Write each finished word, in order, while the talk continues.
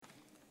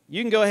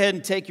You can go ahead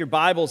and take your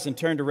Bibles and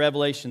turn to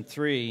Revelation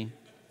 3.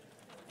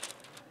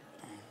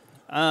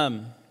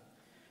 I'm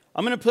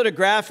going to put a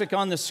graphic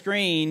on the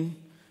screen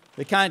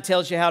that kind of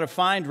tells you how to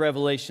find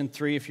Revelation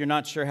 3 if you're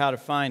not sure how to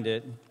find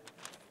it.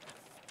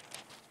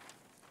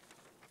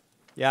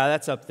 Yeah,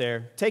 that's up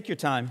there. Take your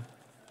time.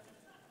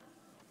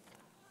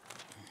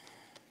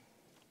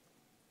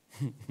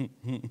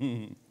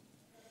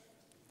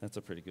 That's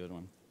a pretty good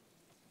one.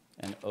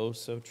 And oh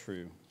so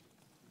true.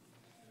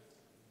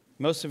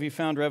 Most of you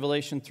found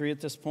Revelation 3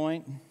 at this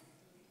point?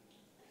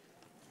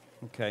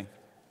 Okay.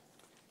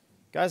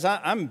 Guys,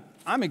 I'm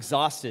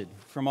exhausted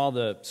from all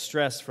the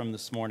stress from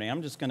this morning.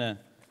 I'm just going to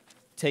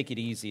take it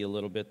easy a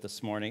little bit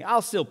this morning.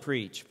 I'll still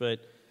preach,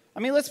 but I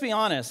mean, let's be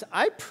honest.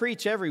 I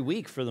preach every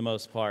week for the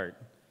most part.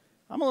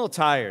 I'm a little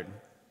tired.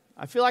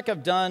 I feel like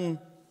I've done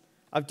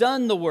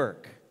the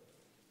work.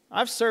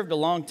 I've served a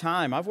long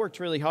time. I've worked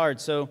really hard.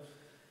 So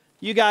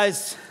you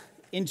guys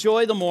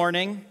enjoy the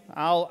morning.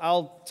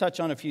 I'll touch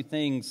on a few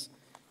things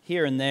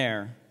here and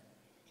there.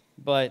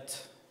 But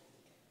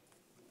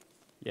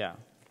yeah.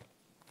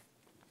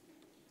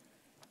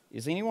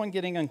 Is anyone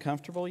getting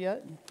uncomfortable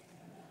yet?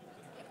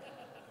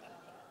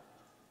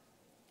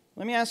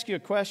 Let me ask you a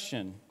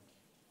question.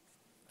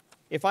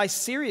 If I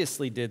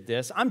seriously did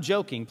this, I'm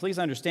joking. Please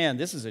understand,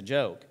 this is a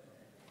joke.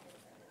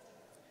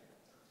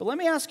 But let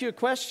me ask you a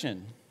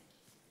question.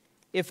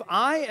 If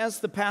I, as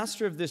the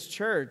pastor of this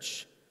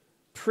church,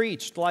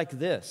 preached like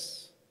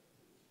this,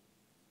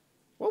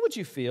 what would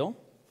you feel?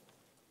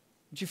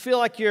 Would you feel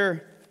like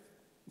you're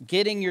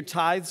getting your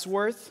tithes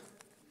worth?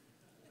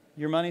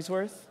 Your money's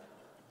worth?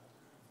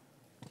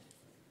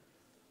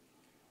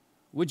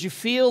 Would you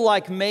feel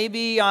like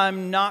maybe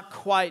I'm not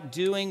quite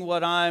doing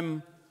what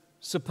I'm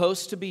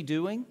supposed to be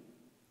doing?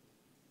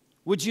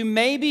 Would you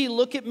maybe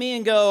look at me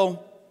and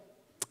go,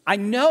 I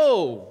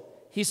know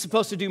he's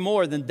supposed to do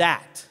more than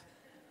that?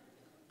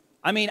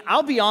 I mean,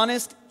 I'll be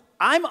honest,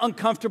 I'm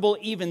uncomfortable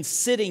even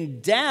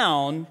sitting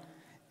down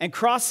and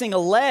crossing a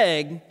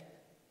leg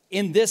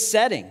in this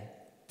setting.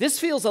 This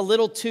feels a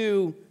little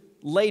too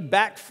laid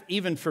back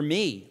even for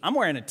me. I'm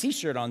wearing a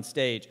t-shirt on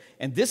stage,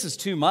 and this is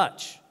too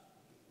much.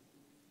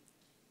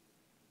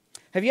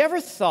 Have you ever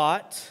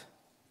thought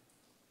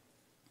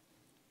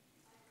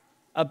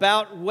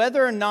about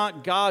whether or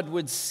not God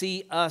would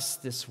see us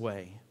this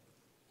way?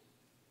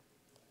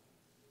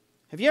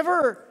 Have you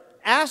ever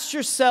asked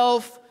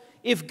yourself,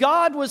 if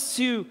God was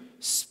to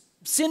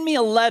send me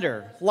a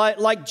letter,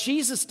 like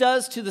Jesus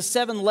does to the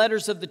 7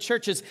 letters of the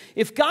churches,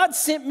 if God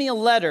sent me a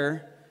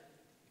letter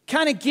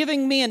kind of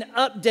giving me an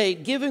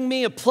update, giving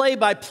me a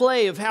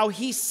play-by-play of how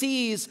he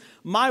sees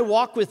my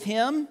walk with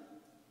him,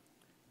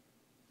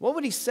 what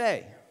would he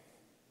say?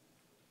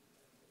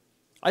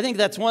 I think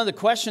that's one of the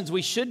questions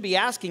we should be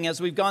asking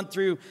as we've gone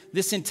through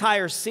this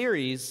entire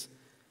series.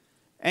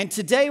 And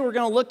today we're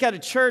going to look at a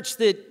church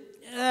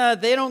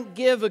that they don't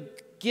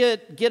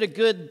get a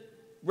good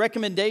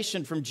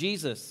recommendation from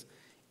Jesus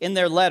in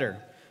their letter.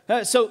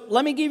 So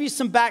let me give you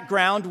some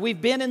background.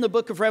 We've been in the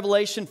book of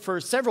Revelation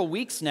for several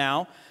weeks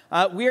now.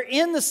 We're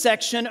in the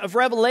section of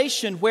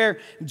Revelation where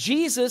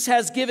Jesus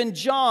has given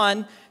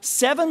John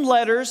 7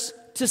 letters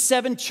to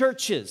 7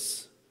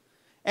 churches.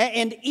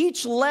 And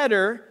each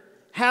letter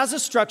has a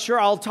structure.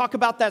 I'll talk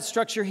about that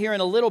structure here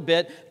in a little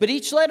bit, but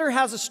each letter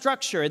has a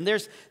structure, and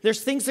there's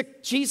things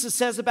that Jesus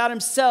says about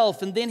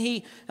himself, and then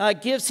he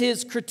gives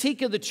his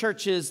critique of the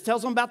churches,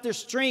 tells them about their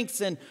strengths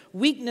and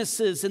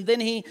weaknesses, and then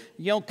he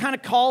kind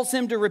of calls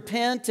them to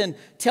repent and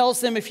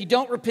tells them if you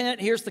don't repent,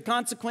 here's the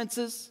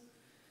consequences.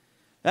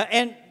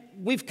 And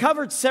we've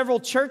covered several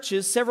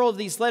churches, several of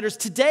these letters.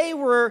 Today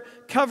we're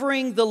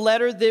covering the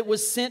letter that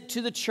was sent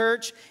to the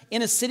church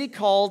in a city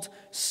called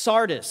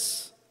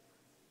Sardis.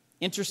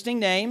 Interesting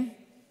name,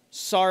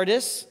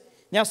 Sardis.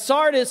 Now,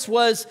 Sardis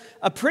was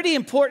a pretty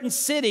important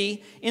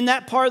city in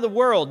that part of the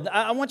world.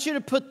 I want you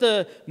to put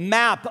the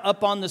map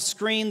up on the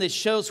screen that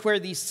shows where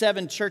these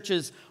 7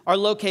 churches are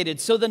located.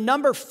 So the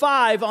number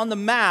 5 on the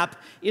map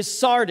is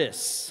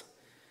Sardis.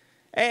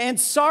 And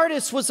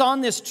Sardis was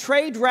on this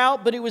trade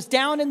route, but it was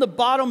down in the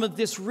bottom of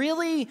this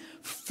really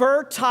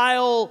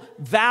fertile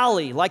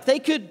valley. Like they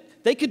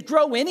could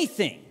grow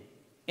anything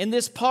in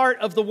this part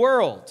of the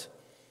world.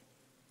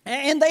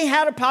 And they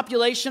had a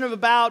population of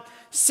about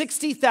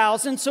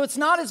 60,000, so it's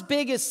not as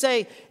big as,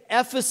 say,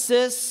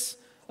 Ephesus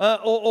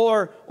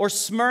or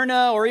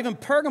Smyrna or even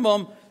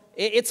Pergamum.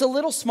 It's a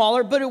little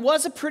smaller, but it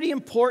was a pretty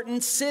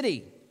important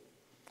city.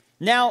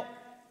 Now,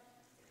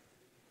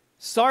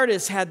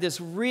 Sardis had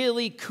this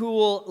really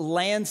cool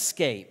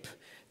landscape.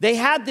 They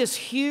had this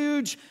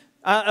huge,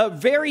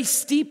 very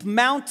steep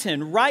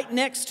mountain right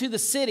next to the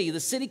city.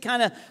 The city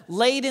kind of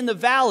laid in the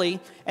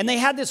valley, and they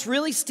had this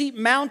really steep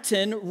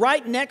mountain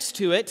right next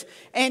to it,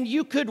 and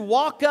you could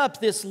walk up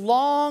this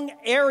long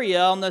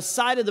area on the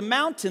side of the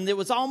mountain that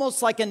was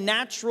almost like a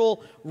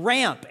natural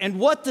ramp. And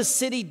what the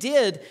city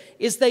did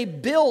is they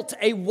built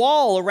a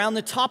wall around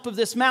the top of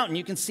this mountain.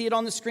 You can see it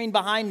on the screen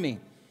behind me.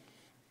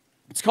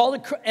 It's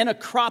called an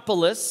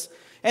acropolis.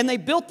 And they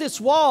built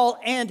this wall,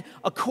 and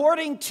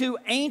according to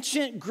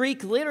ancient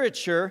Greek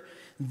literature,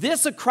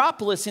 this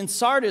Acropolis in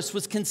Sardis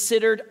was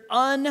considered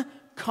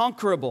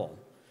unconquerable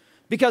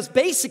because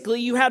basically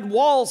you had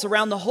walls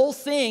around the whole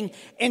thing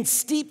and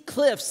steep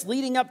cliffs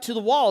leading up to the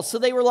walls. So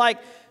they were like,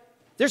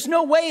 there's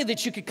no way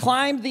that you could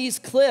climb these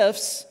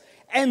cliffs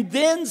and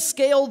then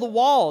scale the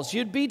walls.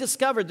 You'd be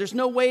discovered. There's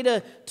no way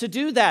to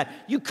do that.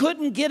 You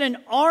couldn't get an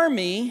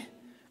army,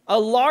 a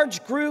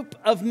large group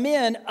of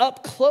men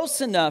up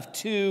close enough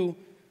to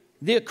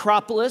the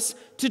Acropolis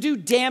to do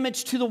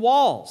damage to the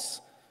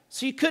walls.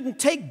 So you couldn't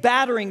take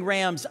battering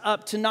rams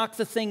up to knock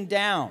the thing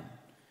down.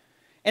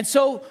 And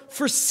so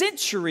for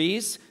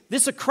centuries,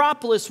 this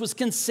Acropolis was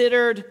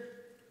considered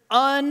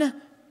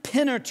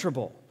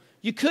unpenetrable.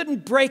 You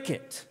couldn't break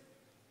it.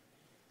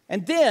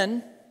 And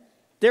then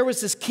there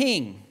was this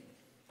king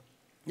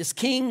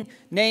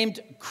named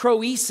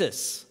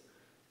Croesus.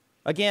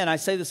 Again, I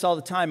say this all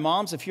the time.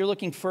 Moms, if you're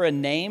looking for a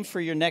name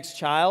for your next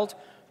child,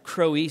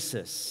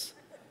 Croesus.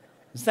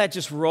 Does that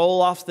just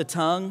roll off the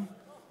tongue?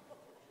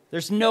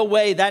 There's no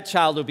way that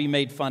child will be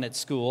made fun at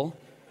school.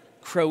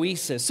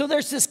 Croesus. So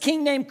there's this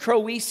king named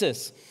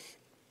Croesus.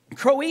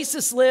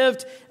 Croesus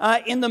lived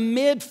in the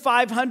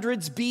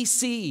mid-500s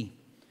BC.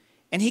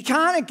 And he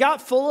kind of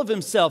got full of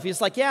himself.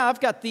 He's like, yeah, I've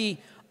got the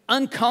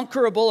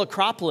unconquerable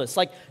Acropolis.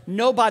 Like,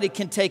 nobody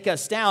can take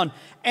us down.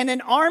 And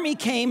an army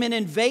came and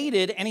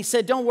invaded, and he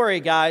said, don't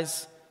worry,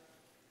 guys.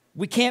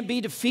 We can't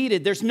be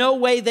defeated. There's no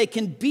way they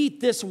can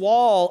beat this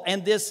wall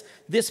and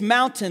this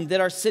mountain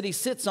that our city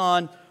sits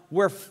on.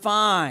 We're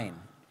fine.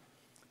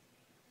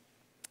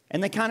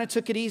 And they kind of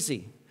took it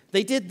easy.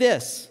 They did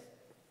this.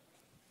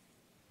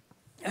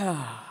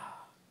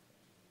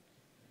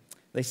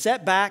 They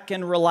sat back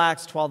and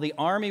relaxed while the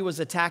army was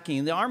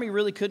attacking. The army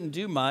really couldn't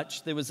do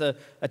much. They was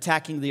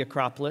attacking the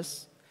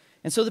Acropolis.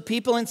 And so the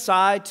people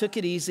inside took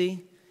it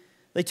easy.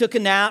 They took a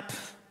nap.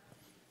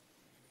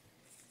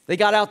 They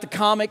got out the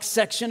comics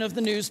section of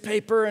the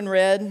newspaper and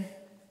read.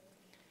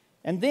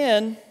 And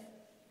then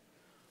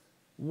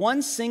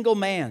one single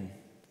man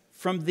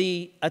from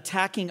the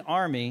attacking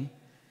army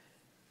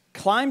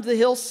climbed the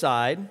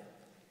hillside,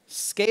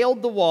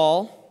 scaled the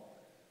wall,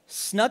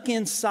 snuck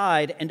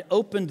inside, and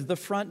opened the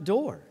front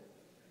door.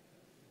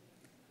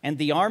 And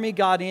the army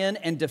got in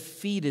and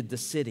defeated the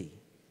city.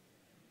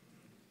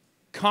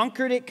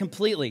 Conquered it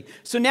completely.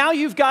 So now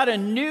you've got a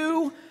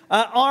new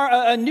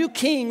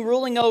king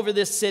ruling over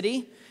this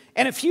city.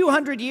 And a few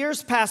hundred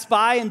years pass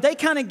by, and they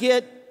kind of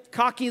get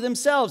cocky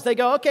themselves. They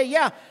go, okay,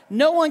 yeah,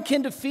 no one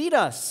can defeat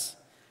us.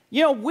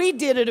 You know, we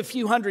did it a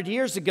few hundred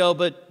years ago,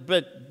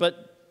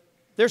 but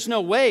there's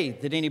no way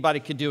that anybody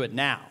could do it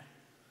now.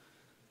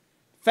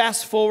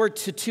 Fast forward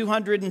to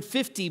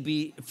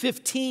 215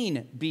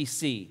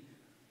 BC.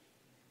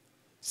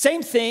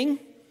 Same thing.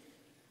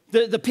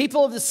 The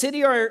people of the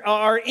city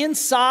are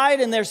inside,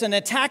 and there's an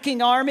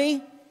attacking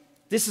army.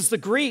 This is the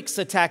Greeks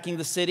attacking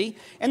the city.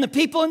 And the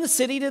people in the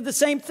city did the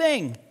same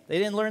thing. They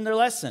didn't learn their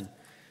lesson.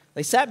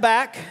 They sat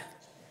back,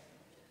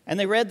 and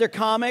they read their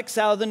comics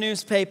out of the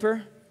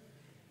newspaper,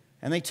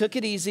 and they took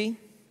it easy.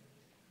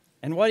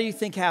 And what do you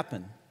think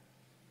happened?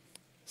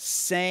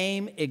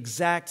 Same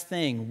exact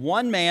thing.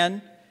 One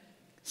man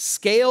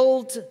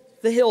scaled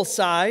the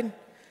hillside,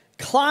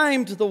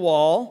 climbed the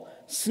wall,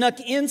 snuck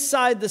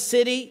inside the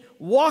city,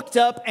 walked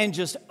up, and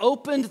just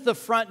opened the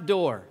front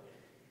door.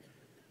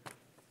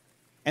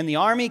 And the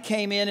army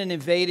came in and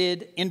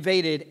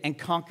invaded and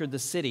conquered the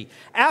city.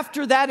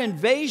 After that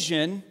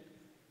invasion,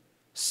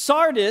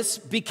 Sardis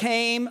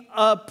became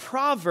a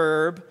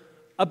proverb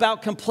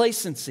about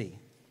complacency.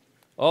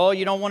 Oh,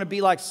 you don't want to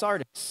be like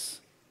Sardis.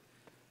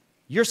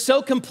 You're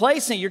so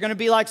complacent, you're going to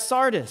be like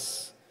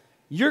Sardis.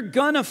 You're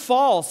going to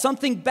fall.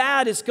 Something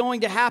bad is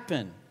going to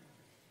happen.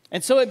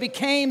 And so it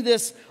became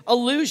this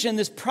allusion,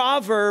 this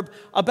proverb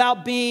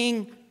about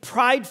being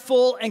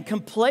prideful and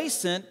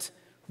complacent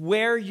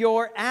where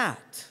you're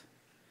at.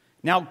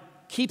 Now,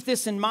 keep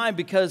this in mind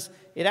because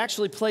it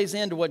actually plays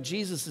into what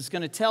Jesus is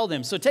going to tell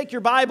them. So take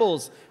your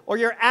Bibles or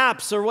your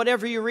apps or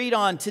whatever you read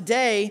on.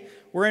 Today,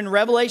 we're in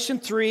Revelation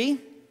 3,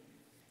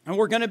 and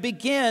we're going to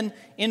begin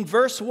in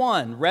verse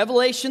 1.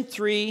 Revelation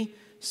 3,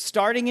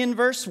 starting in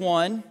verse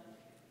 1.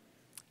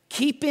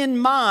 Keep in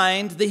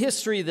mind the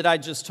history that I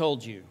just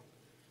told you,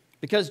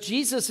 because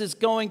Jesus is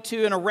going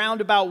to, in a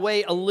roundabout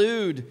way,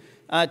 allude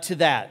to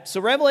that. So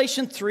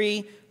Revelation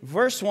 3,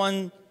 verse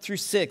 1 through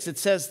 6, it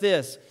says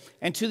this,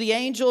 and to the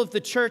angel of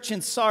the church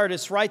in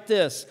Sardis write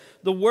this,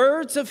 the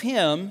words of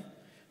him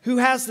who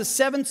has the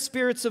 7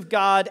 spirits of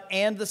God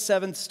and the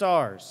 7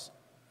 stars.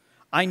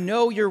 I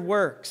know your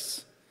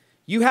works.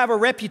 You have a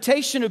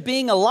reputation of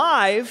being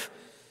alive,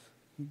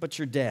 but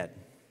you're dead.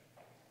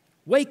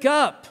 Wake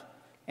up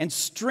and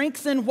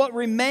strengthen what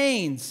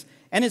remains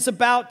and is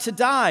about to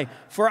die,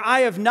 for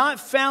I have not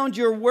found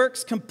your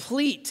works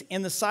complete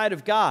in the sight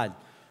of God.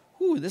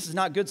 Ooh, this is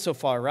not good so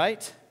far,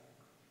 right?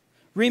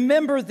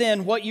 Remember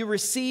then what you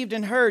received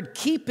and heard.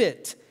 Keep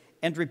it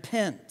and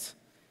repent.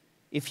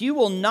 If you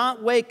will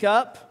not wake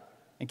up,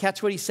 and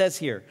catch what he says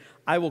here,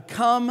 I will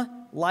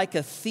come like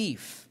a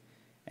thief,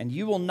 and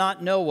you will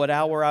not know what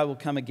hour I will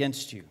come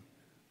against you.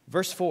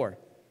 Verse 4,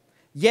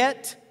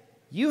 yet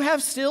you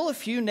have still a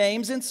few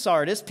names in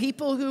Sardis,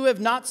 people who have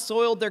not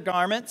soiled their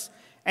garments,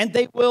 and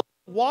they will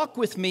walk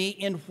with me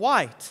in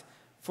white,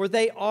 for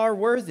they are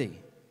worthy.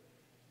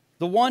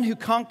 The one who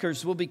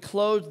conquers will be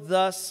clothed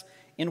thus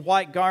in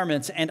white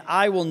garments, and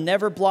I will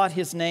never blot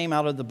his name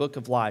out of the book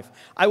of life.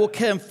 I will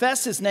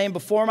confess his name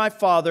before my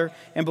Father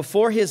and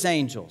before his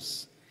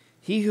angels.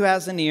 He who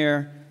has an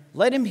ear,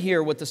 let him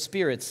hear what the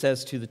Spirit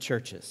says to the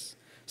churches.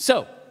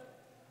 So,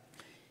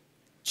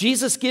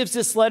 Jesus gives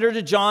this letter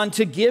to John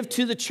to give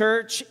to the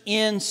church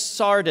in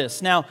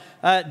Sardis. Now,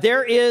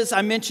 there is,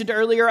 I mentioned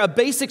earlier, a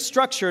basic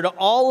structure to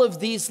all of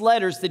these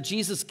letters that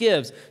Jesus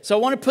gives. So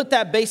I want to put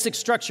that basic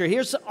structure.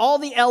 Here's all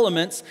the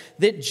elements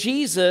that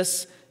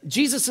Jesus'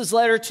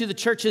 letter to the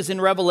churches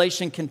in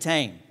Revelation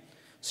contain.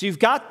 So you've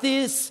got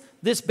this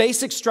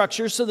basic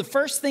structure. So the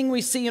first thing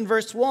we see in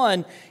verse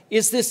 1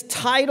 is this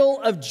title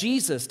of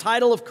Jesus,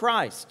 title of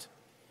Christ.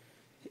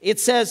 It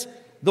says,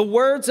 the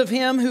words of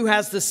him who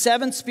has the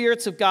 7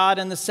 spirits of God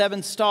and the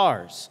 7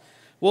 stars.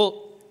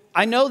 Well,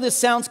 I know this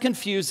sounds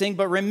confusing,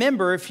 but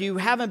remember, if you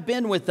haven't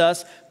been with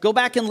us, go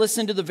back and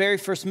listen to the very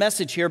first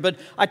message here. But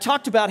I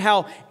talked about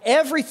how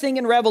everything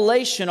in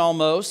Revelation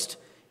almost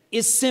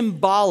is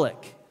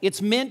symbolic.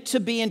 It's meant to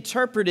be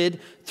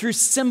interpreted through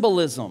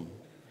symbolism.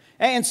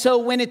 And so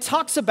when it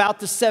talks about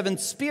the 7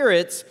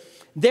 spirits,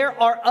 there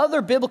are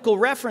other biblical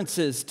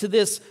references to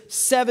this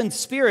 7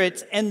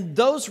 spirits, and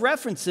those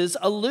references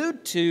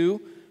allude to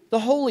the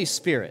Holy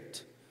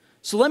Spirit.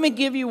 So let me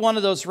give you one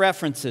of those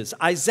references.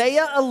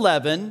 Isaiah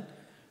 11,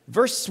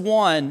 verse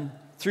 1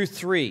 through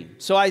 3.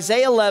 So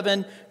Isaiah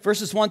 11,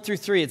 verses 1 through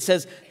 3, it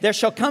says, there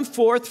shall come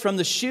forth from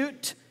the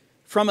shoot,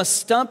 from a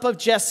stump of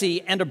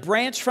Jesse, and a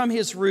branch from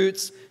his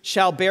roots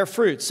shall bear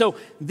fruit. So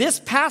this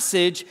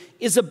passage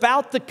is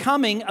about the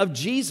coming of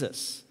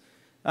Jesus.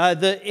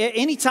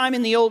 Anytime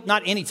in the old,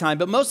 not anytime,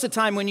 but most of the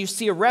time when you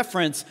see a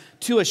reference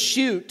to a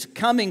shoot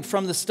coming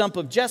from the stump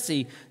of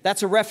Jesse,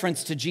 that's a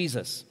reference to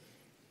Jesus.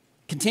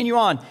 Continue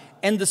on.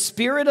 And the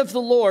Spirit of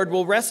the Lord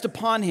will rest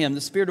upon him,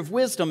 the Spirit of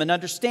wisdom and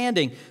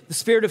understanding, the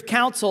Spirit of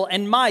counsel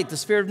and might, the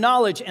Spirit of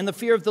knowledge and the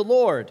fear of the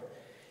Lord.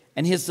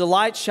 And his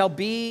delight shall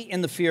be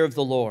in the fear of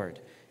the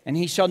Lord. And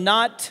he shall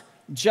not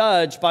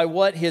judge by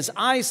what his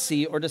eyes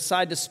see or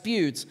decide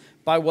disputes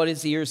by what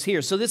his ears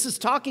hear. So this is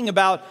talking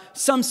about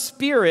some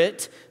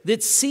spirit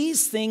that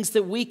sees things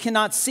that we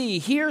cannot see,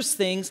 hears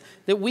things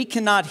that we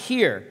cannot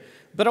hear.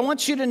 But I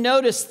want you to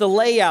notice the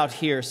layout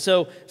here.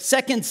 So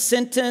second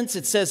sentence,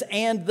 it says,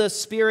 and the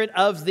Spirit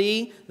of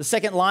the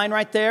second line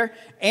right there,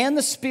 and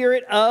the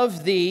Spirit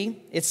of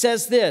it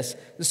says this,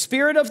 the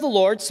Spirit of the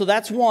Lord, so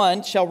that's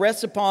one, shall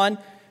rest upon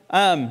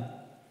him.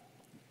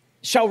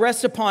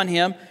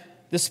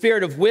 The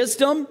Spirit of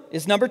wisdom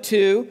is number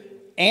 2,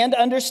 and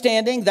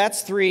understanding,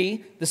 that's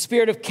 3. The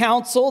Spirit of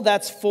counsel,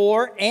 that's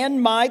 4.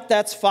 And might,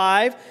 that's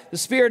 5. The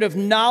Spirit of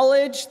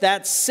knowledge,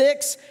 that's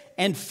 6.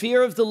 And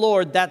fear of the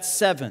Lord, that's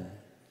 7.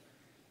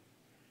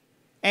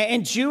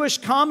 And Jewish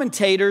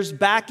commentators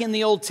back in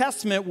the Old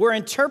Testament were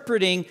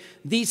interpreting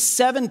these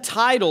 7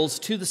 titles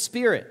to the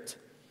Spirit.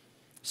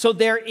 So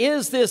there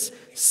is this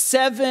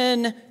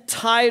 7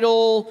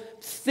 title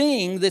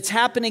thing that's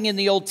happening in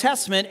the Old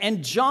Testament,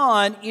 and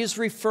John is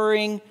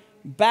referring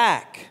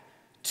back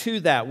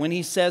to that when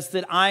he says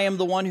that I am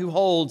the one who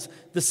holds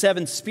the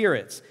 7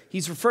 spirits.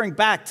 He's referring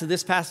back to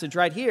this passage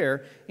right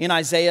here in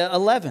Isaiah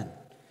 11.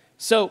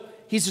 So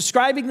he's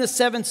describing the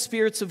 7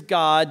 spirits of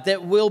God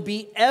that will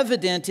be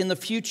evident in the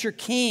future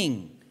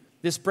king,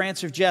 this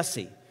branch of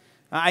Jesse.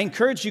 I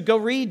encourage you, go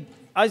read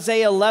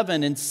Isaiah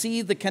 11 and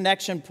see the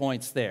connection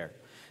points there.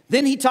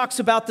 Then he talks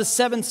about the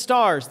 7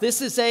 stars.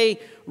 This is a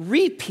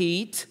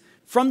repeat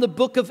from the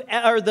book of,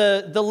 or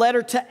the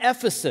letter to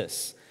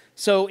Ephesus.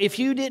 So if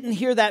you didn't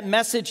hear that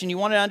message and you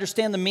want to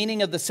understand the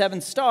meaning of the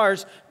 7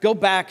 stars, go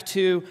back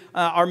to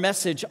our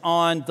message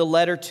on the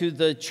letter to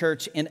the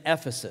church in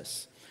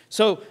Ephesus.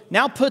 So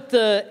now put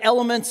the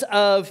elements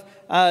of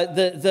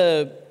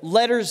the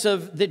letters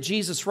that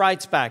Jesus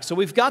writes back. So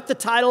we've got the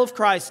title of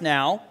Christ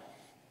now.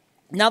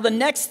 Now the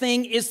next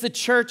thing is the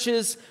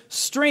church's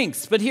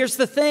strengths. But here's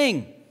the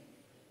thing.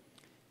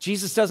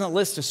 Jesus doesn't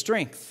list a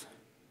strength.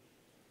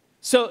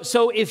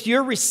 So if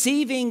you're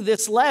receiving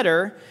this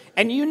letter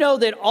and you know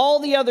that all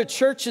the other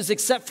churches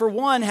except for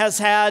one has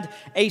had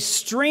a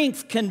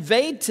strength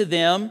conveyed to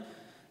them,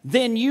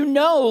 then you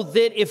know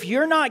that if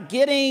you're not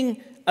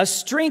getting a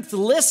strength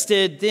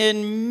listed,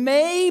 then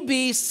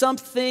maybe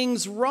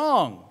something's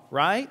wrong,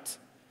 right?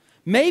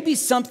 Maybe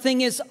something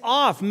is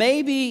off.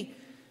 Maybe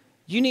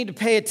you need to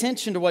pay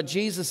attention to what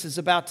Jesus is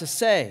about to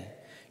say.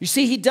 You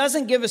see, he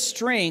doesn't give a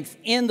strength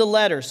in the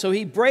letter, so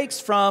he breaks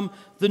from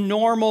the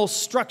normal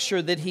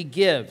structure that he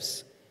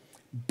gives.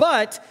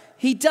 But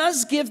he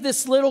does give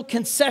this little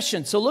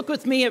concession. So look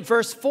with me at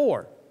verse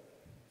 4.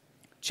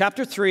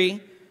 Chapter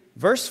 3,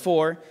 verse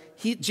 4,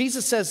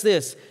 Jesus says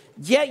this,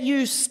 yet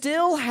you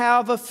still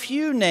have a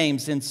few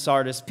names in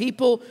Sardis,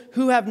 people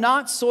who have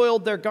not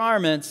soiled their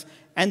garments,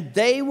 and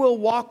they will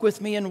walk with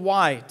me in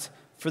white,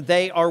 for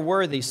they are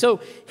worthy.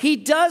 So he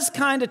does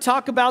kind of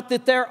talk about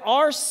that there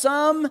are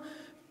some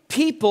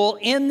people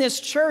in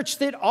this church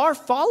that are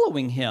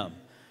following him.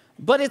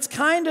 But it's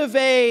kind of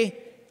a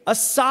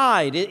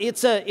aside.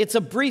 It's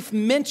a brief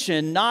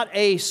mention, not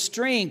a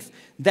strength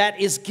that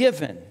is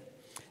given.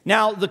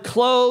 Now, the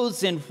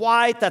clothes in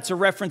white, that's a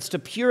reference to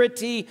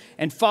purity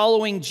and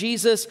following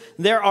Jesus.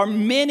 There are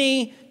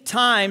many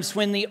times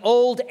when the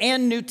Old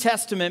and New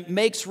Testament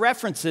makes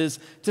references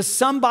to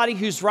somebody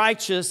who's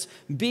righteous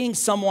being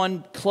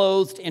someone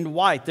clothed in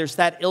white. There's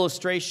that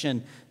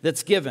illustration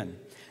that's given.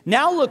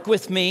 Now look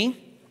with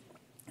me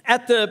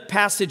at the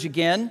passage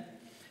again.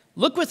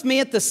 Look with me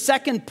at the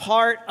second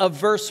part of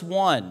verse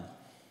 1.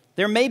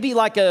 There may be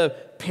like a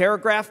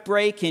paragraph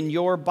break in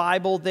your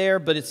Bible there,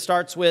 but it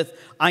starts with,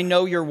 I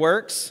know your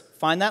works.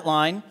 Find that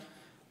line.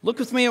 Look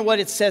with me at what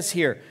it says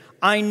here.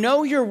 I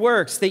know your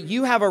works, that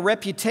you have a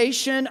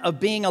reputation of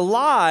being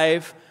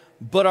alive,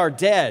 but are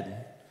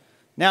dead.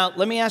 Now,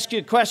 let me ask you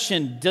a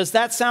question. Does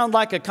that sound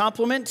like a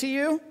compliment to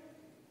you?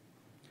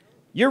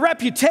 Your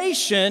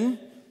reputation,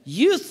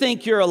 you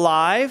think you're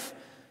alive,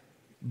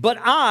 but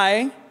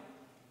I,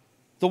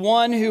 the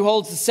one who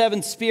holds the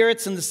 7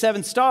 spirits and the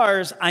 7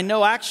 stars, I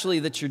know actually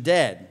that you're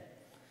dead.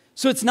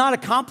 So it's not a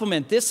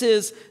compliment. This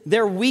is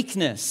their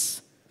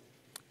weakness.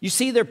 You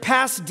see, their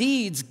past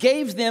deeds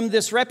gave them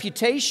this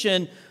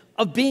reputation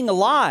of being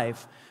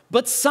alive.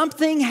 But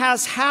something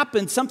has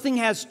happened, something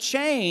has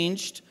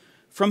changed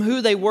from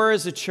who they were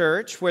as a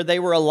church, where they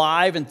were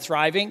alive and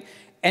thriving.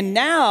 And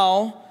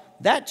now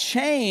that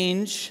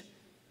change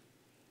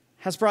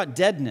has brought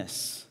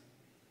deadness.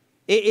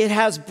 It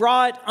has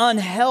brought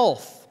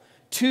unhealth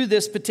to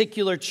this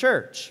particular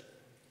church.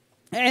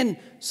 And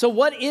so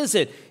what is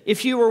it?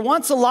 If you were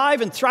once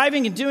alive and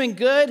thriving and doing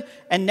good,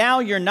 and now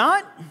you're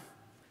not,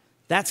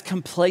 that's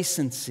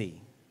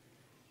complacency.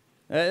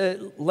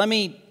 Let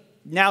me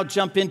now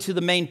jump into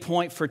the main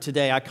point for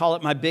today. I call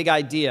it my big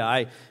idea.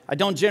 I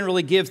don't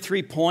generally give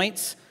 3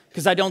 points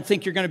because I don't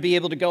think you're going to be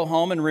able to go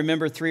home and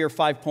remember 3 or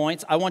 5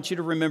 points. I want you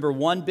to remember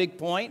one big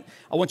point.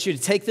 I want you to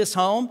take this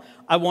home.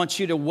 I want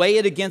you to weigh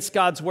it against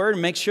God's word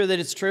and make sure that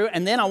it's true.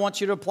 And then I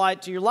want you to apply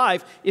it to your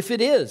life if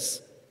it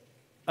is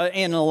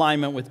in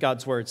alignment with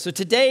God's word. So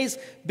today's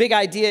big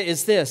idea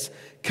is this.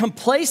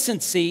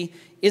 Complacency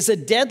is a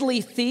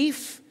deadly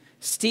thief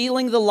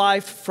stealing the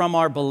life from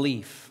our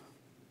belief.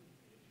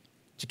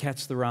 Did you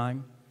catch the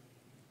rhyme?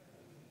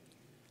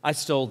 I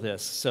stole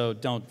this, so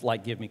don't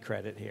give me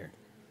credit here.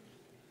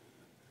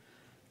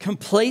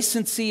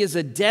 Complacency is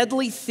a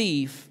deadly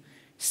thief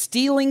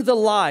stealing the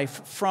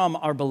life from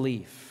our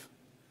belief.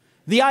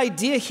 The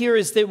idea here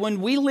is that when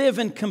we live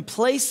in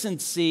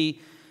complacency,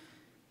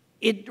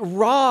 it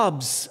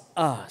robs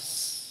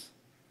us.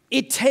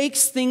 It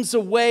takes things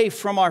away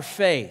from our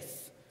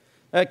faith.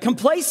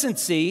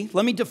 Complacency,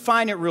 let me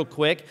define it real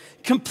quick.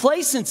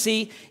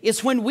 Complacency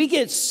is when we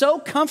get so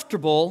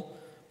comfortable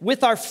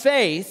with our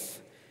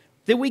faith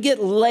that we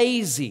get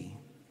lazy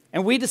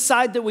and we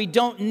decide that we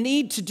don't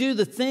need to do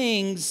the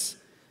things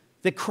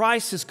that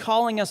Christ is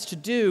calling us to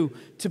do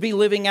to be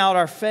living out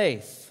our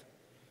faith.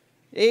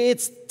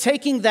 It's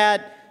taking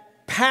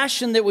that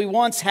passion that we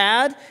once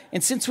had,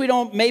 and since we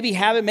don't maybe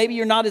have it, maybe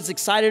you're not as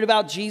excited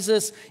about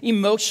Jesus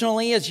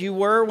emotionally as you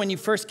were when you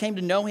first came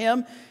to know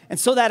him, and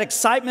so that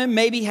excitement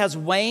maybe has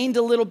waned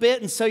a little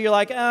bit, and so you're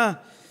like,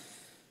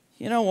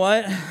 you know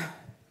what?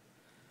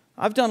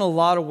 I've done a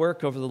lot of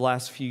work over the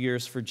last few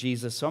years for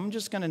Jesus, so I'm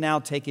just going to now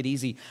take it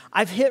easy.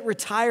 I've hit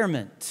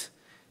retirement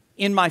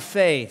in my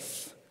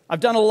faith. I've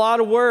done a lot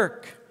of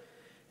work,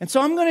 and so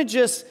I'm going to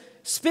just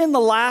spend the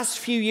last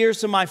few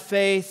years of my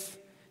faith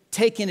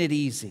taking it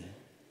easy.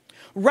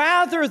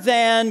 Rather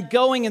than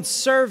going and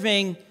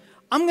serving,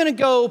 I'm going to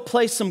go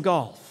play some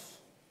golf.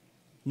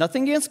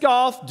 Nothing against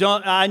golf.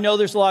 I know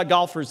there's a lot of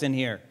golfers in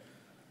here.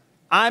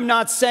 I'm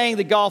not saying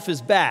that golf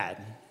is bad.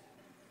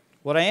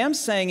 What I am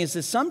saying is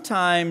that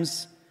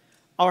sometimes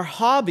our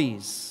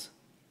hobbies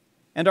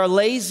and our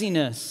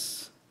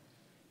laziness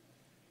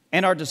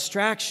and our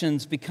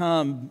distractions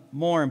become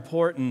more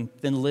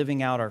important than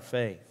living out our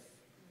faith.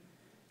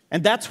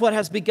 And that's what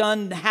has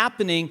begun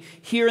happening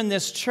here in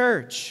this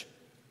church.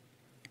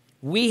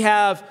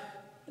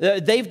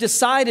 They've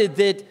decided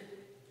that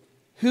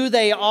who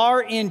they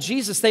are in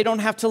Jesus, they don't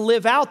have to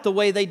live out the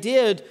way they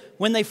did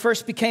when they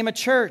first became a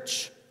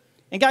church.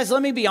 And guys,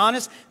 let me be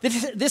honest,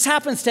 this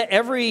happens to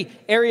every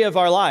area of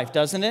our life,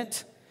 doesn't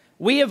it?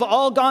 We have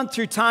all gone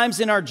through times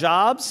in our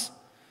jobs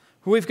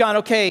where we've gone,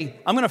 okay,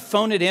 I'm going to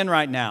phone it in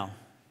right now.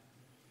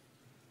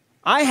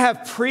 I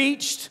have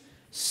preached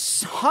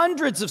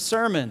hundreds of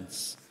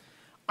sermons.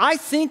 I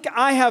think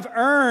I have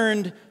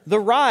earned the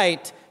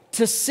right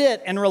to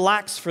sit and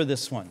relax for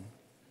this one.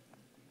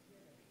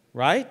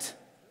 Right?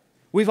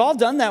 We've all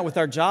done that with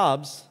our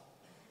jobs.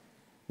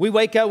 We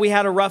wake up, we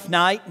had a rough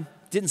night,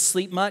 didn't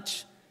sleep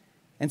much,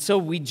 and so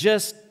we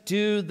just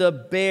do the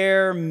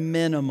bare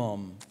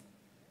minimum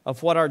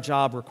of what our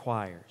job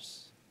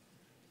requires.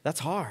 That's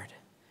hard.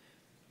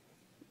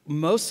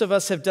 Most of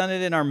us have done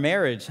it in our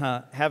marriage,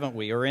 haven't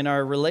we? Or in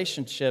our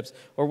relationships,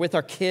 or with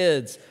our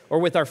kids, or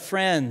with our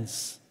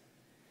friends.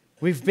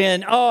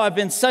 I've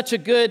been such a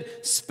good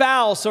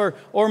spouse or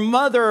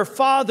mother or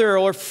father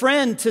or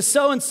friend to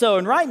so-and-so.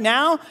 And right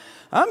now,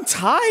 I'm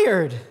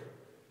tired.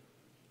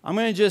 I'm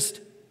going to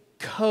just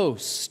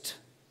coast.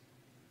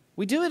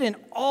 We do it in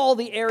all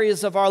the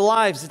areas of our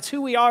lives. It's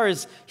who we are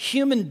as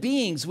human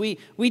beings. We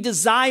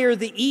desire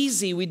the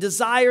easy. We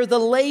desire the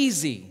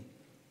lazy.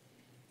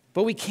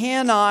 But we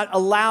cannot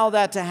allow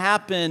that to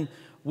happen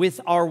with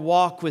our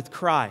walk with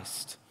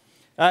Christ.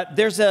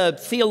 There's a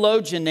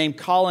theologian named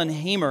Colin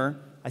Hemer.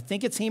 I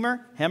think it's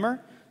Hemer,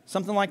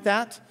 something like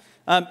that.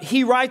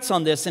 He writes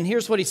on this, and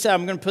here's what he said.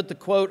 I'm going to put the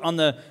quote on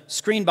the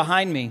screen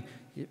behind me.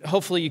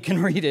 Hopefully you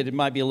can read it. It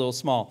might be a little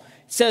small.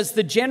 It says,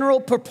 the general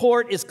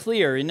purport is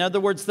clear. In other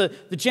words, the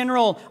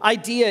general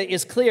idea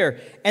is clear.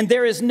 And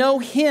there is no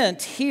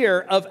hint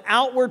here of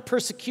outward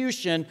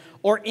persecution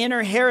or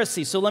inner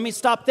heresy. So let me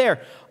stop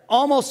there.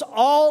 Almost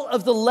all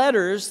of the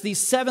letters, these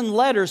 7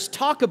 letters,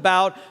 talk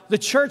about the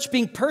church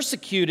being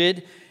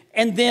persecuted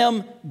and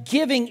them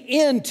giving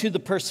in to the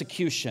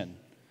persecution.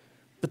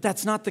 But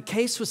that's not the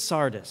case with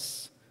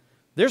Sardis.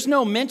 There's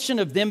no mention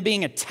of them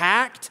being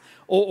attacked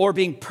or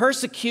being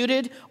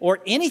persecuted or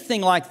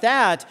anything like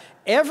that.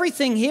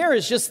 Everything here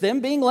is just them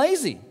being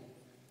lazy.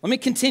 Let me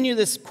continue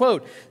this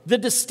quote. The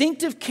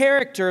distinctive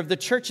character of the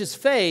church's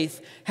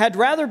faith had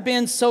rather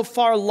been so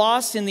far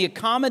lost in the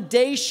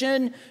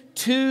accommodation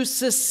to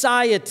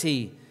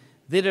society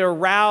that it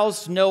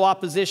aroused no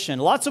opposition.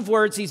 Lots of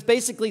words. He's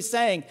basically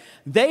saying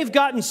they've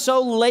gotten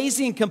so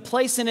lazy and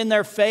complacent in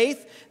their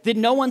faith that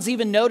no one's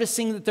even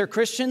noticing that they're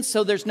Christians,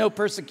 so there's no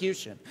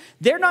persecution.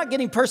 They're not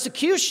getting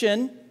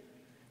persecution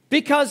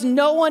because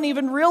no one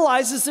even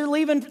realizes they're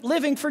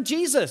living for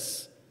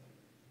Jesus.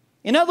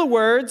 In other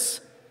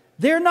words,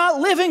 they're not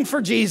living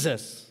for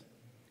Jesus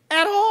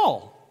at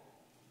all.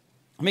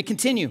 Let me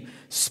continue.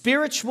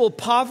 Spiritual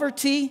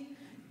poverty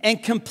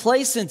and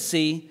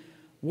complacency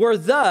were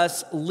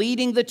thus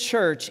leading the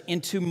church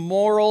into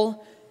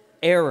moral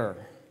error.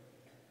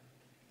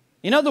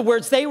 In other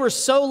words, they were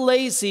so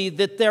lazy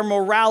that their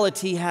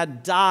morality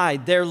had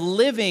died. Their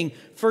living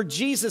for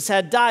Jesus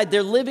had died.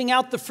 Their living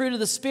out the fruit of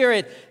the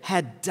Spirit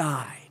had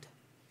died.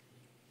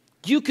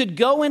 You could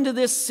go into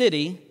this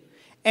city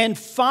and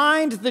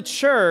find the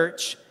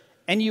church,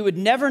 and you would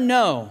never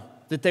know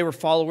that they were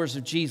followers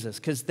of Jesus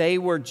because they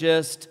were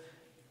just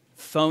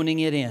phoning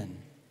it in.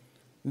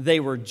 They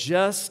were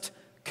just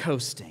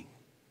coasting,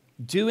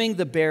 doing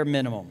the bare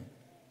minimum.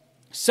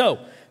 So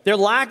there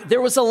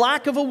was a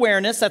lack of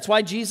awareness. That's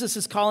why Jesus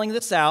is calling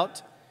this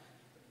out.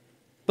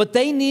 But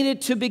they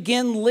needed to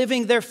begin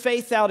living their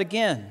faith out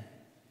again.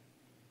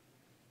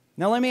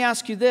 Now let me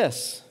ask you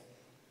this.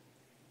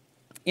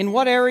 In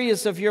what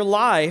areas of your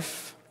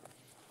life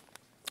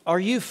are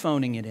you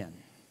phoning it in?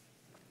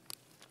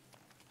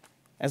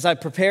 As I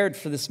prepared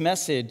for this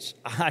message,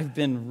 I've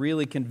been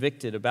really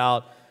convicted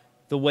about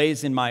the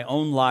ways in my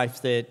own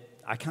life that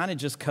I kind of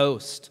just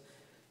coast.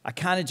 I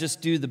kind of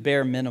just do the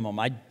bare minimum.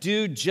 I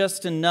do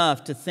just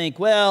enough to think,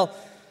 well,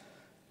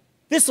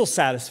 this will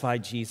satisfy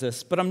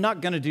Jesus, but I'm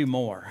not going to do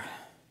more.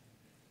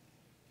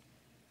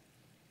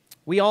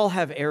 We all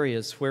have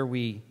areas where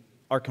we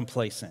are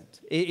complacent.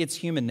 It's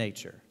human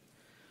nature.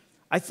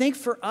 I think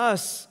for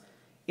us,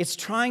 it's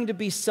trying to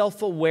be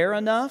self-aware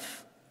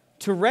enough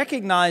to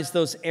recognize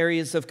those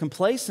areas of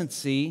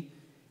complacency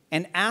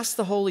and ask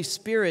the Holy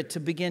Spirit to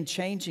begin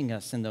changing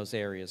us in those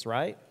areas,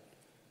 right?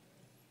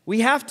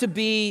 We have to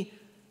be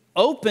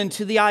open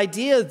to the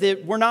idea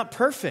that we're not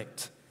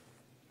perfect.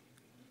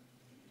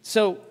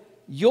 So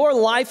your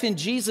life in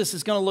Jesus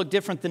is going to look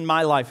different than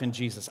my life in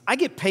Jesus. I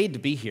get paid to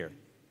be here.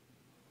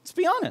 Let's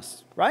be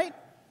honest, right?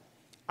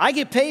 I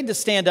get paid to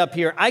stand up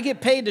here. I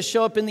get paid to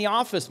show up in the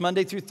office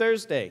Monday through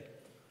Thursday.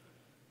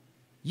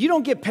 You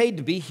don't get paid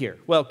to be here.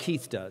 Well,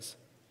 Keith does.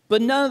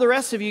 But none of the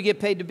rest of you get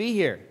paid to be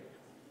here.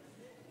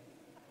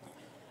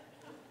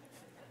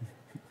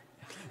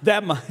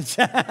 That much.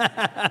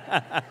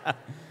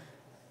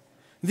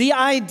 The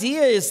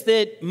idea is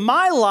that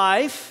my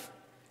life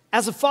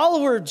as a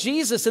follower of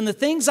Jesus and the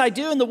things I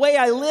do and the way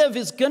I live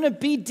is going to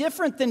be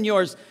different than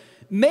yours.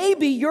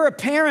 Maybe you're a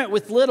parent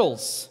with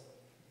littles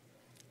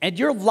and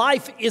your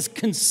life is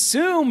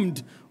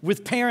consumed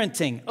with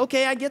parenting.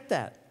 Okay, I get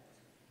that.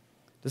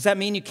 Does that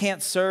mean you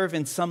can't serve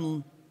in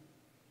some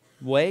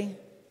way?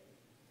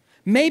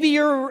 Maybe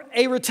you're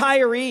a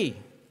retiree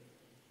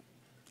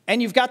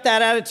and you've got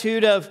that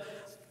attitude of,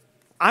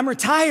 I'm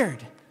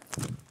retired.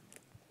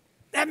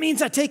 That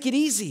means I take it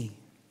easy.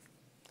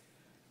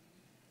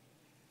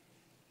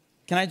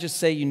 Can I just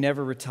say you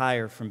never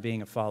retire from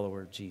being a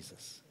follower of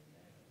Jesus?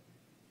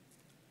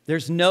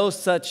 There's no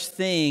such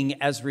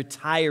thing as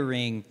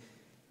retiring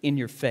in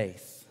your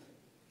faith.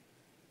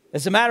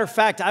 As a matter of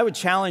fact, I would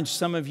challenge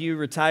some of you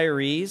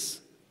retirees.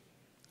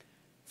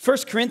 1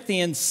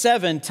 Corinthians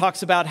 7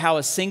 talks about how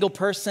a single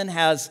person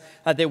has,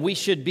 that we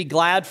should be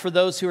glad for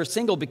those who are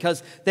single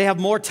because they have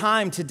more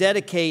time to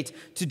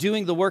dedicate to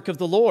doing the work of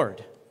the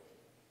Lord.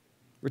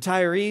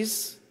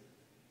 Retirees,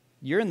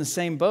 you're in the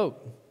same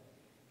boat.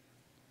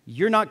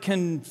 You're not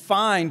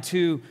confined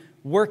to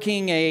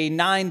working a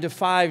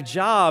 9-to-5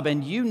 job,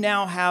 and you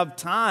now have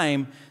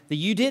time that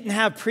you didn't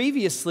have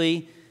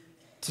previously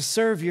to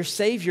serve your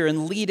Savior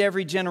and lead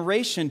every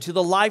generation to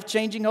the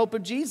life-changing hope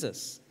of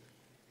Jesus.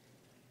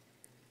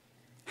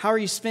 How are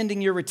you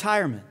spending your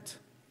retirement?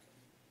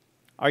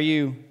 Are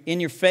you in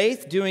your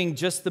faith doing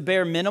just the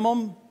bare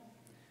minimum?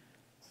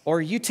 Or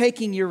are you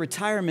taking your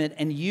retirement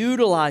and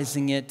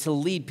utilizing it to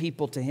lead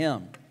people to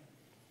Him?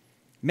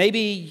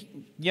 Maybe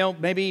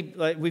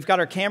we've got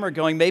our camera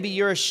going. Maybe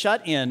you're a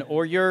shut-in,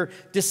 or you're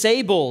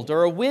disabled,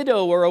 or a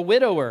widow or a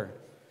widower.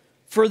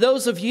 For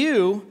those of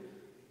you,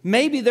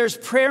 maybe there's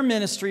prayer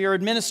ministry or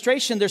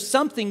administration. There's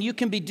something you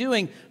can be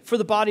doing for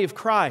the body of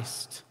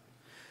Christ.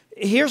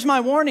 Here's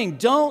my warning.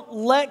 Don't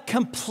let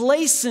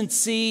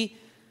complacency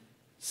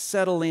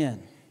settle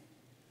in.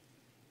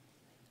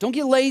 Don't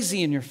get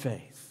lazy in your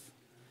faith.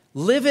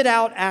 Live it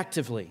out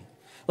actively.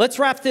 Let's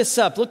wrap this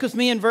up. Look with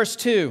me in verse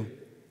 2.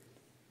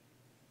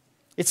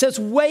 It says,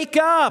 wake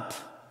up.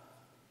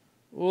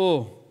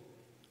 Oh,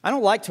 I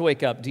don't like to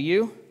wake up. Do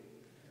you?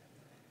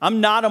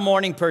 I'm not a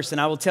morning person.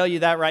 I will tell you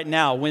that right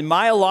now. When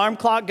my alarm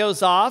clock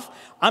goes off,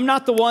 I'm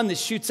not the one that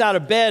shoots out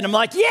of bed. I'm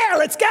like, yeah,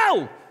 let's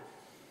go.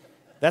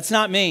 That's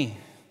not me.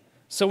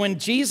 So when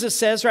Jesus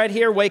says right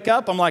here, wake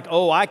up, I'm like,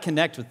 oh, I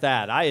connect with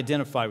that. I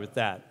identify with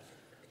that.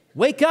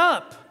 Wake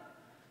up.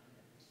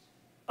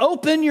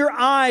 Open your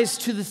eyes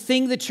to the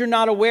thing that you're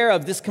not aware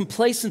of, this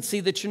complacency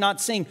that you're not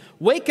seeing.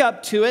 Wake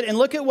up to it and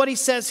look at what he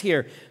says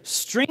here.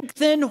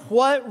 Strengthen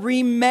what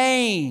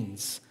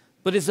remains,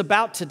 but is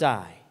about to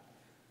die.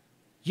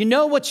 You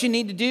know what you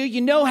need to do. You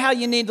know how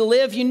you need to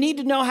live. You need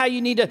to know how you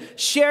need to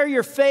share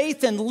your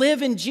faith and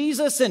live in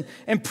Jesus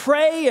and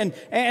pray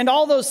and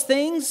all those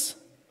things.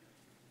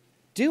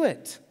 Do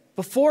it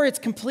before it's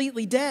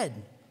completely dead.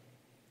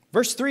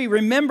 Verse 3,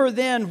 remember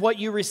then what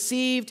you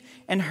received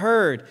and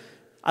heard.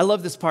 I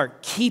love this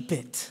part. Keep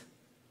it.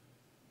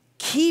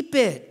 Keep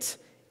it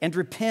and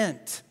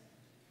repent.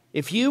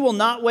 If you will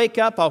not wake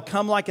up, I'll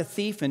come like a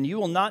thief, and you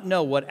will not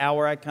know what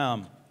hour I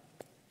come.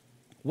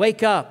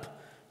 Wake up.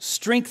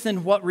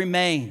 Strengthen what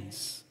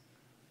remains.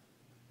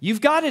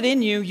 You've got it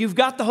in you. You've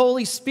got the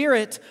Holy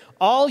Spirit.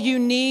 All you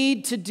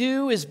need to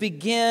do is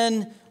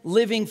begin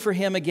living for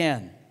Him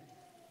again.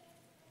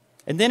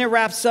 And then it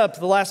wraps up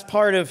the last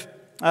part of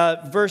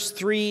verse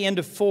 3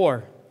 into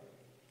 4.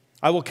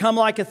 I will come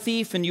like a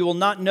thief, and you will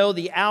not know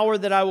the hour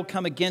that I will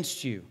come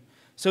against you.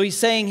 So he's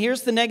saying,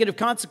 here's the negative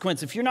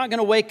consequence. If you're not going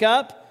to wake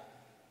up,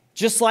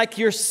 just like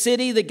your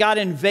city that got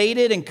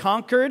invaded and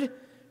conquered,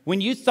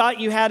 when you thought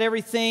you had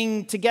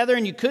everything together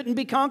and you couldn't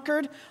be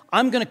conquered,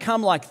 I'm going to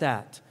come like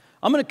that.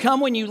 I'm going to come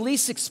when you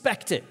least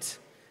expect it,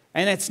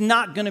 and it's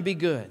not going to be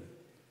good.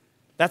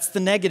 That's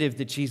the negative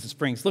that Jesus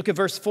brings. Look at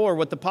verse 4,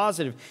 what the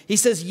positive. He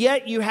says,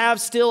 yet you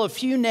have still a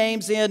few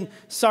names in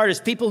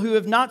Sardis, people who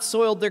have not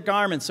soiled their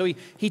garments. So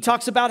he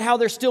talks about how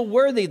they're still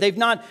worthy. They've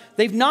not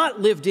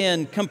lived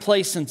in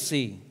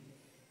complacency.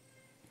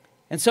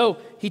 And so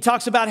he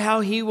talks about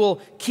how he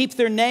will keep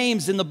their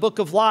names in the book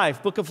of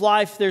life. Book of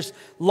life, there's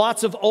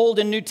lots of Old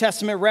and New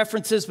Testament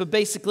references, but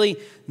basically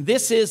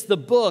this is the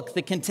book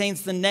that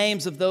contains the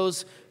names of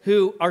those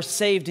who are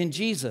saved in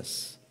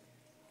Jesus.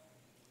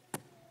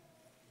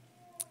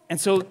 And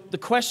so the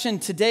question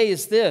today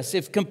is this: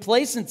 if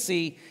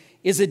complacency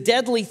is a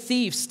deadly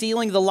thief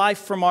stealing the life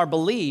from our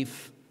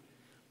belief,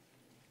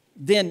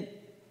 then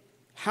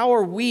how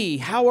are we,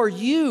 how are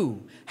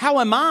you, how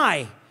am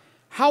I,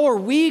 how are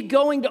we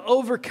going to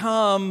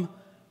overcome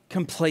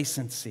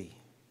complacency?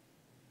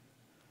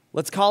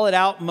 Let's call it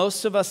out.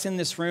 Most of us in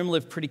this room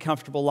live pretty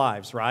comfortable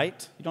lives,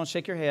 right? You don't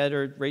shake your head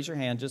or raise your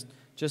hand,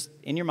 just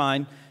in your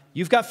mind.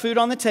 You've got food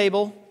on the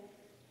table.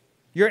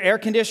 Your air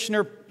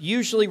conditioner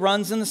usually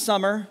runs in the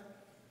summer.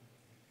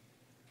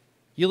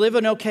 You live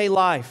an okay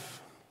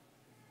life.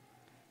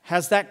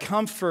 Has that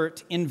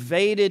comfort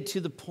invaded to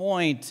the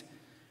point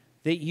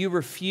that you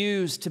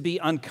refuse to be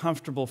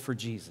uncomfortable for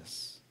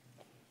Jesus?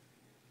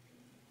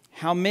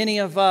 How many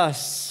of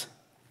us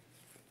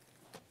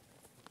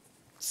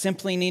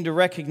simply need to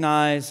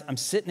recognize I'm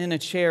sitting in a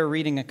chair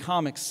reading a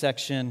comics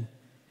section,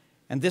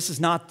 and this is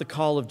not the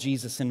call of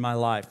Jesus in my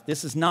life.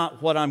 This is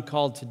not what I'm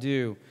called to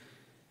do.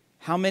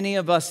 How many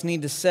of us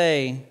need to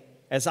say,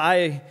 as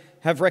I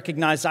have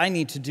recognized I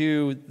need to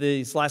do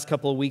these last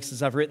couple of weeks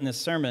as I've written this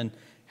sermon,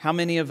 how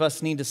many of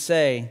us need to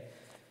say,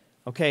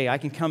 okay, I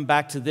can come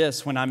back to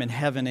this when I'm in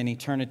heaven in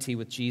eternity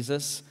with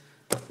Jesus.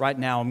 Right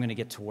now, I'm going to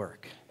get to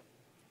work.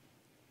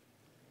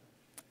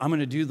 I'm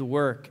going to do the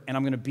work, and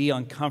I'm going to be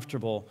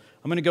uncomfortable.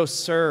 I'm going to go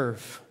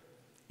serve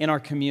in our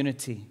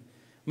community.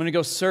 I'm going to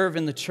go serve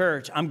in the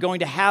church. I'm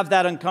going to have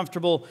that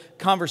uncomfortable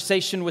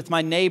conversation with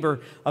my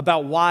neighbor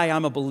about why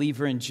I'm a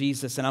believer in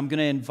Jesus, and I'm going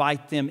to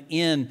invite them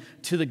in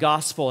to the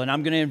gospel, and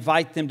I'm going to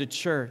invite them to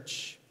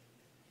church.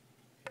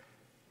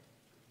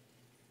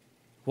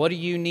 What do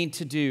you need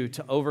to do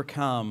to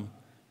overcome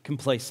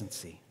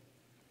complacency?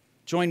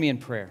 Join me in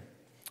prayer.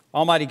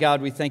 Almighty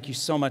God, we thank you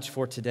so much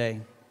for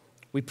today.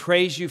 We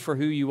praise you for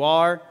who you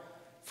are,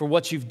 for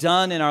what you've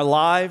done in our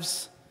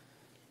lives.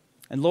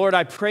 And Lord,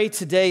 I pray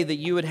today that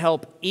you would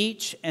help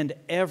each and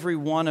every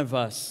one of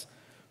us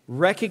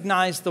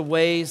recognize the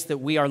ways that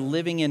we are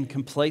living in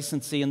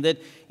complacency, and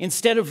that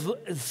instead of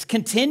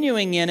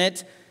continuing in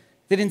it,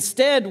 that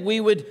instead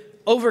we would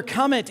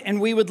overcome it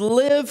and we would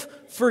live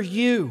for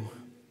you.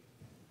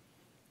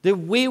 That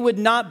we would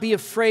not be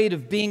afraid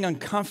of being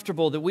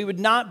uncomfortable, that we would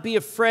not be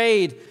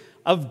afraid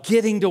of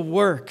getting to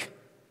work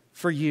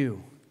for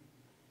you.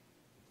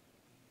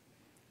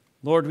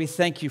 Lord, we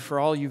thank you for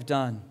all you've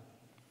done.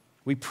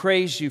 We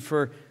praise you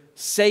for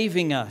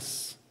saving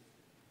us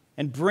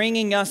and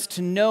bringing us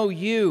to know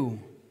you.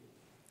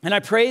 And I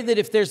pray that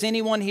if there's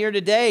anyone here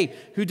today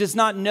who does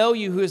not know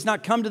you, who has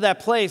not come to that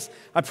place,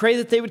 I pray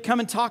that they would come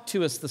and talk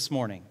to us this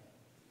morning.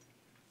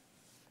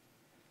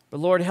 But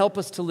Lord, help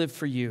us to live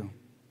for you.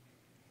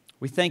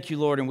 We thank you,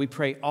 Lord, and we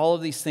pray all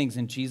of these things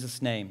in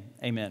Jesus' name.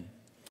 Amen.